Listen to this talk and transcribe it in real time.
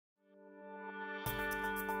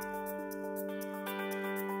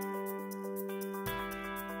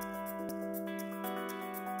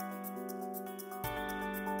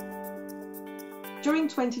During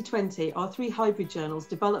 2020, our three hybrid journals,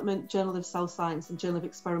 Development, Journal of Cell Science and Journal of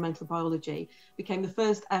Experimental Biology, became the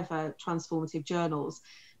first ever transformative journals.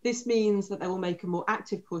 This means that they will make a more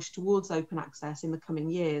active push towards open access in the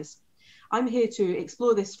coming years. I'm here to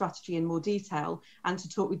explore this strategy in more detail and to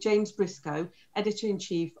talk with James Briscoe,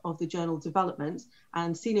 Editor-in-Chief of the journal Development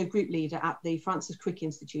and Senior Group Leader at the Francis Crick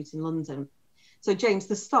Institute in London. So James,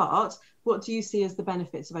 to start, what do you see as the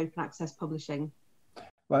benefits of open access publishing?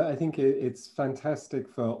 Well, I think it's fantastic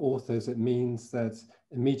for authors. It means that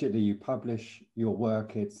immediately you publish your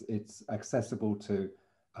work, it's accessible to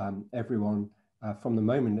everyone from the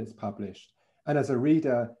moment it's published. And as a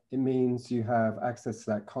reader, it means you have access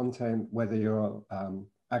to that content, whether you're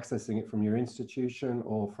accessing it from your institution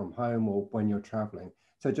or from home or when you're traveling.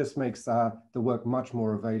 So it just makes the work much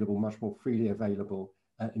more available, much more freely available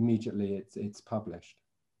immediately it's published.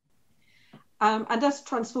 And as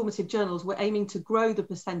Transformative Journals, we're aiming to grow the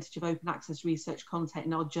percentage of open access research content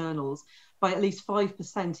in our journals by at least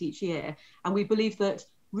 5% each year. And we believe that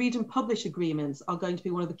read and publish agreements are going to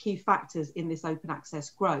be one of the key factors in this open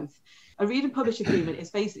access growth. A read and publish agreement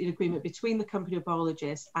is basically an agreement between the company of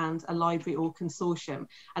biologists and a library or consortium,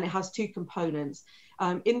 and it has two components.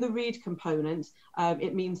 In the read component,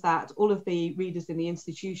 it means that all of the readers in the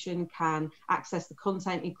institution can access the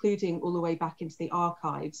content, including all the way back into the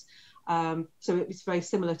archives. So it's very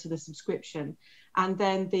similar to the subscription. And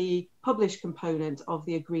then the publish component of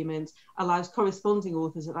the agreement allows corresponding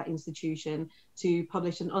authors at that institution to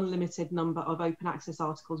publish an unlimited number of open access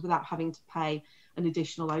articles without having to pay an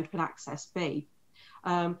additional open access fee.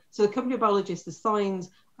 So the company of biologists has signed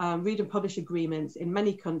read and publish agreements in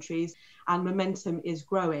many countries, and momentum is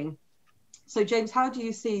growing. So James, how do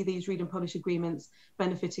you see these read and publish agreements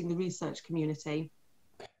benefiting the research community?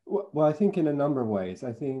 Well, I think in a number of ways.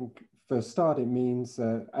 I think for a start, it means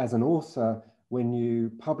as an author, when you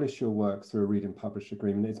publish your work through a read and publish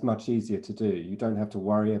agreement, it's much easier to do. You don't have to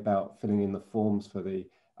worry about filling in the forms for the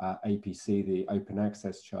APC, the open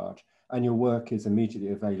access charge, and your work is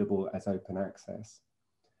immediately available as open access.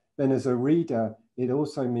 Then as a reader, it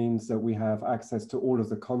also means that we have access to all of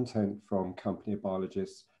the content from Company of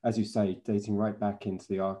Biologists, as you say, dating right back into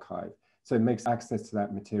the archive. So it makes access to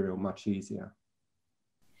that material much easier.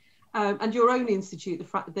 And your own institute,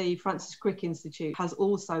 the Francis Crick Institute, has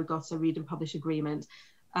also got a read and publish agreement.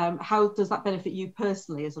 How does that benefit you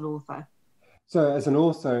personally as an author? So as an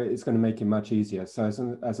author, it's going to make it much easier.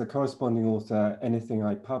 So as a corresponding author, anything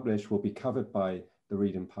I publish will be covered by the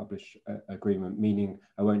read and publish agreement, meaning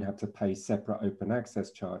I won't have to pay separate open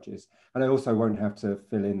access charges. And I also won't have to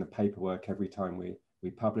fill in the paperwork every time we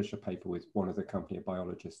publish a paper with one of the Company of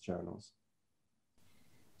Biologists journals.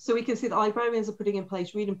 So we can see that librarians are putting in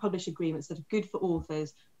place read and publish agreements that are good for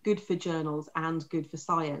authors, good for journals, and good for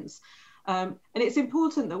science. And it's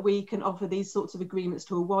important that we can offer these sorts of agreements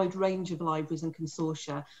to a wide range of libraries and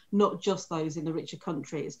consortia, not just those in the richer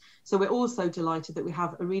countries. So we're also delighted that we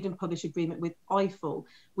have a read and publish agreement with IFL,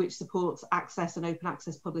 which supports access and open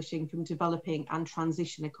access publishing from developing and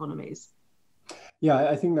transition economies. Yeah,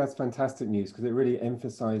 I think that's fantastic news because it really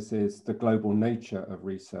emphasizes the global nature of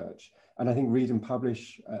research. And I think read and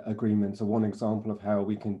publish agreements are one example of how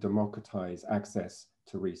we can democratize access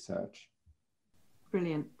to research.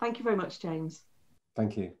 Brilliant. Thank you very much, James.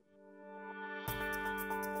 Thank you.